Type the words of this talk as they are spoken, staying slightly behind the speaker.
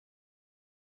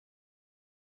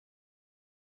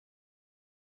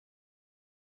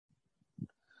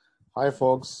Hi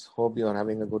folks, hope you are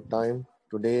having a good time.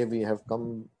 Today we have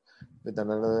come with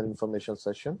another information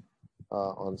session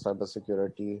on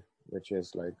cybersecurity, which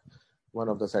is like one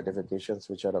of the certifications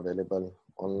which are available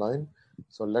online.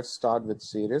 So let's start with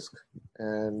CRISC.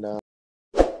 And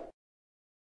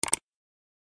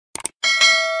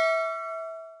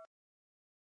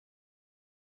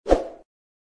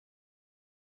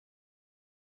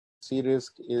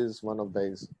CRISC is one of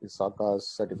the ISACA's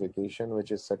certification,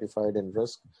 which is certified in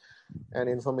risk and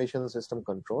information system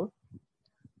control.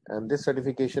 And this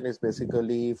certification is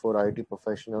basically for IT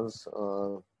professionals,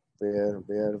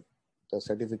 where the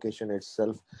certification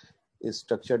itself is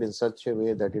structured in such a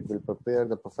way that it will prepare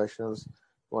the professionals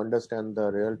to understand the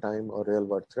real-time or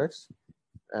real-world threats,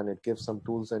 and it gives some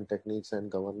tools and techniques and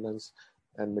governance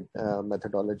and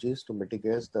methodologies to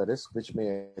mitigate the risk which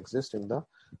may exist in the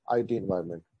IT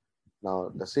environment.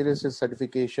 Now, the CISSP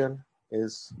certification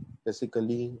is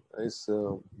basically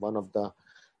one of the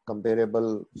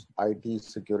comparable IT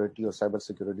security or cyber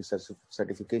security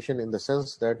certification, in the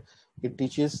sense that it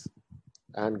teaches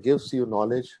and gives you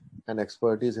knowledge and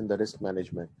expertise in the risk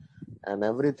management and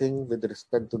everything with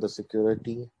respect to the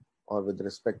security or with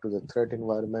respect to the threat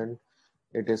environment.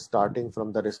 It is starting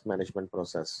from the risk management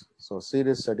process. So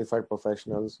CISSP certified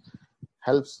professionals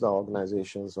helps the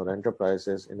organizations or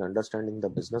enterprises in understanding the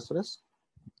business risk,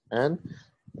 and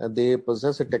they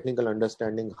possess a technical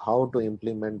understanding how to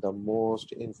implement the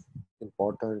most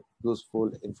important,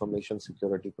 useful information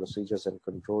security procedures and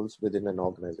controls within an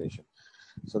organization.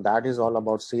 So that is all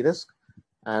about CRISC.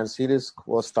 And CRISC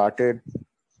was started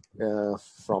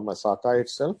from Isaca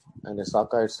itself, and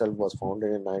Isaca itself was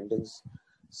founded in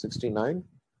 1969.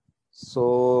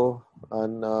 So,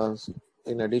 and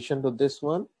in addition to this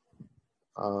one,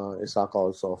 Isaca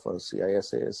also offers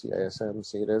CISA, CISM,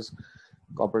 CRISC,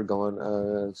 corporate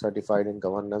certified in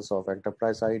governance of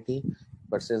enterprise IT.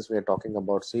 But since we are talking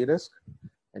about CRISC,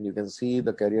 and you can see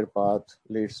the career path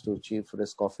leads to Chief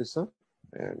Risk Officer,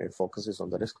 and it focuses on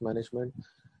the risk management,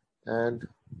 and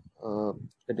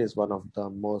it is one of the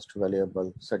most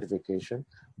valuable certification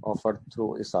offered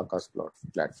through Isaca's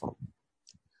platform.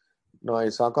 Now,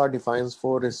 Isaca defines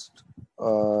 4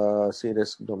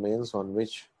 CRISC domains on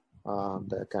which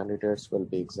the candidates will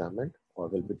be examined or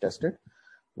will be tested.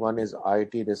 One is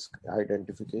IT risk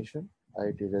identification,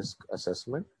 IT risk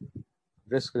assessment,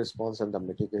 risk response and the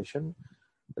mitigation,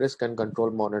 risk and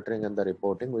control monitoring and the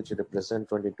reporting, which represent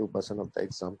 22% of the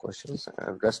exam questions,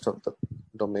 and rest of the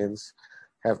domains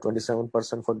have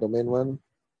 27% for domain 1,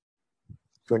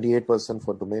 28%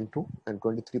 for domain 2, and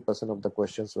 23% of the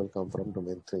questions will come from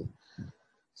domain 3.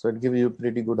 So it gives you a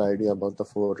pretty good idea about the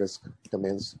 4 risk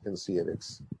domains in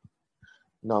CRISC.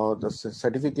 Now, the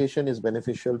certification is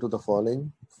beneficial to the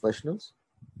following professionals.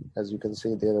 As you can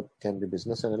see, there can be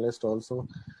business analyst also,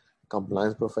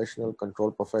 compliance professional, control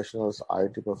professionals,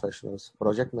 IT professionals,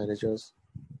 project managers,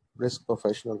 risk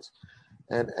professionals,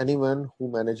 and anyone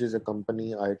who manages a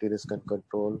company, IT risk and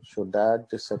control should add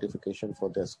this certification for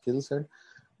their skill set.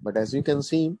 But as you can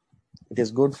see, it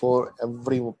is good for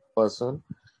every person,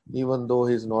 even though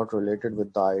he's not related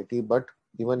with the IT, but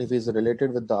even if he's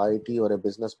related with the IT or a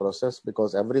business process,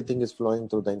 because everything is flowing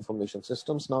through the information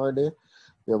systems nowadays.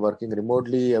 We are working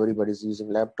remotely, everybody's using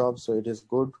laptops, so it is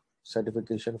good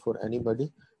certification for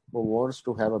anybody who wants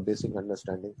to have a basic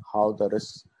understanding how the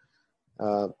risk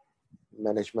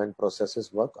management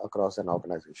processes work across an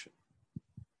organization.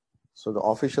 So the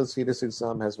official CRISC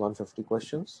exam has 150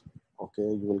 questions. Okay,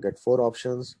 you will get 4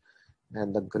 options,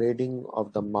 and the grading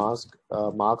of the marks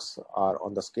are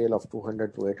on the scale of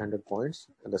 200 to 800 points,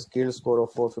 and the scale score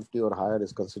of 450 or higher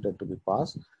is considered to be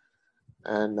passed,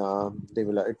 and it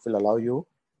will allow you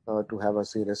to have a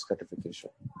CRISC certification.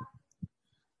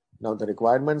 Now, the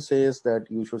requirement says that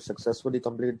you should successfully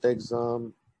complete the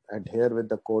exam, adhere with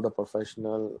the code of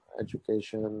professional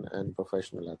education and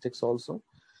professional ethics also,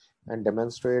 and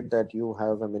demonstrate that you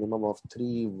have a minimum of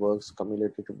 3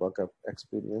 cumulative work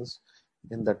experience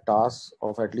in the tasks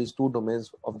of at least 2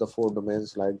 domains of the 4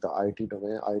 domains, like the IT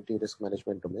domain, IT risk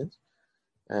management domains,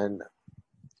 and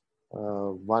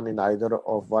one in either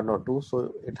of 1 or 2.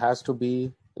 So it has to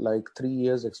be like 3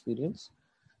 years experience,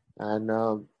 and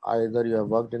either you have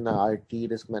worked in the IT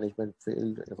risk management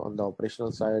field on the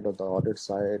operational side or the audit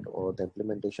side or the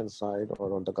implementation side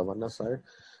or on the governance side.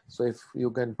 So if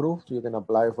you can prove, you can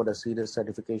apply for the CRISC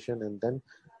certification, and then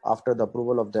after the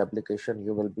approval of the application,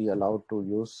 you will be allowed to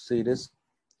use CRISC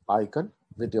icon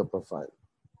with your profile.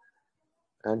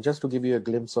 And just to give you a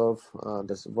glimpse of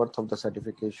the worth of the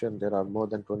certification, there are more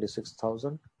than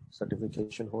 26,000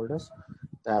 certification holders.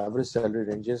 The average salary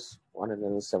ranges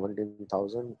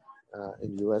 117,000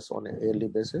 in US on a yearly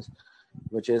basis,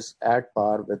 which is at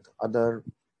par with other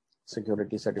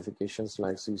security certifications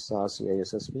like CISA,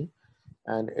 CISSP,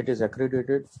 and it is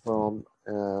accredited from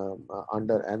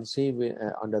under NC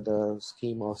under the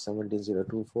scheme of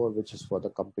 17024, which is for the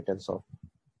competence of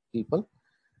people.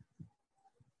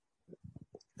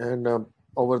 And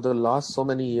over the last so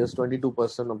many years,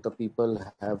 22% of the people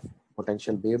have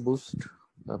potential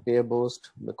pay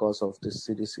boost because of this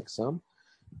series exam,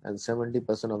 and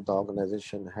 70% of the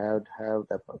organization have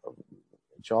the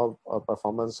job or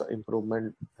performance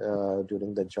improvement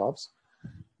during the jobs.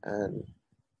 And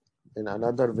in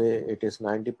another way, it is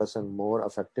 90% more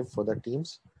effective for the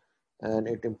teams, and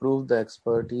it improved the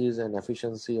expertise and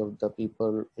efficiency of the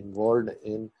people involved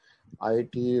in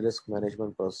IT risk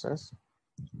management process.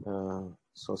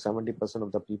 So 70%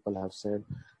 of the people have said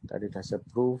that it has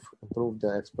improved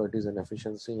the expertise and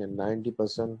efficiency, and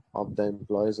 90% of the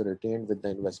employees are retained with the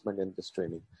investment in this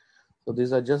training. So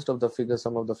these are just of the figures,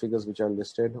 some of the figures which are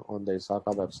listed on the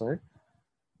Isaca website.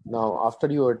 Now, after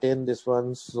you attain this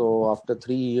one, so after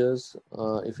 3 years,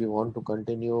 if you want to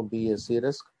continue be a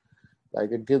CRISC,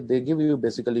 like they give you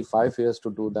basically 5 years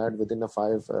to do that within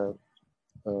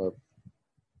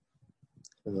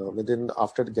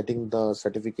after getting the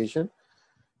certification.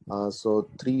 So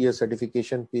 3-year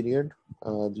certification period,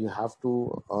 you have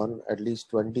to earn at least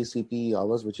 20 CPE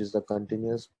hours, which is the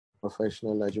continuous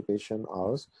professional education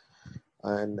hours.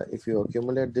 And if you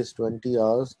accumulate this 20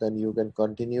 hours, then you can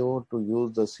continue to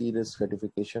use the CRISC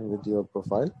certification with your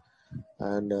profile.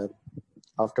 And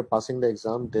after passing the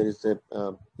exam, there is a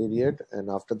period,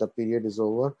 and after the period is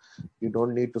over, you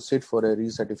don't need to sit for a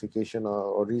recertification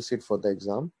or resit for the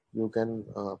exam. You can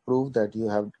prove that you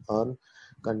have earned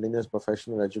continuous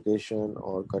professional education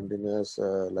or continuous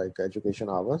like education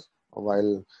hours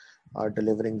while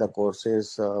delivering the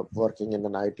courses, working in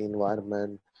an IT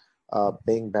environment,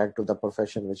 paying back to the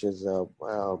profession, which is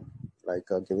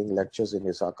giving lectures in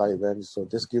Isaca events. So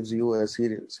this gives you a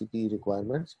CPE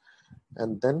requirements,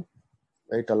 and then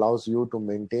it allows you to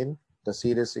maintain the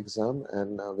CRISC exam,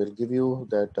 and will give you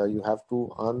that you have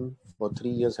to earn for 3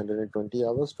 years 120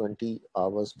 hours, 20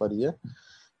 hours per year,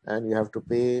 and you have to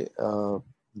pay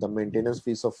the maintenance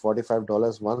fees of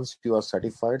 $45 once you are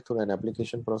certified through an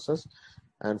application process,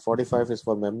 and 45 is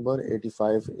for member,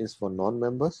 85 is for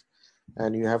non-members.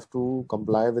 And you have to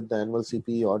comply with the annual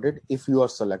CPE audit if you are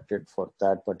selected for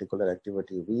that particular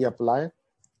activity. We apply,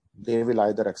 they will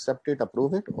either accept it,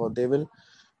 approve it, or they will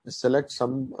select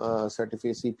some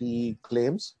certificate CPE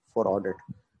claims for audit.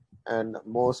 And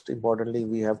most importantly,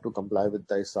 we have to comply with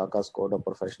the Isaca's Code of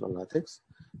Professional Ethics.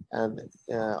 And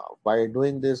by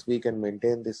doing this, we can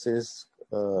maintain this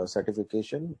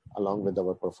certification along with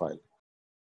our profile.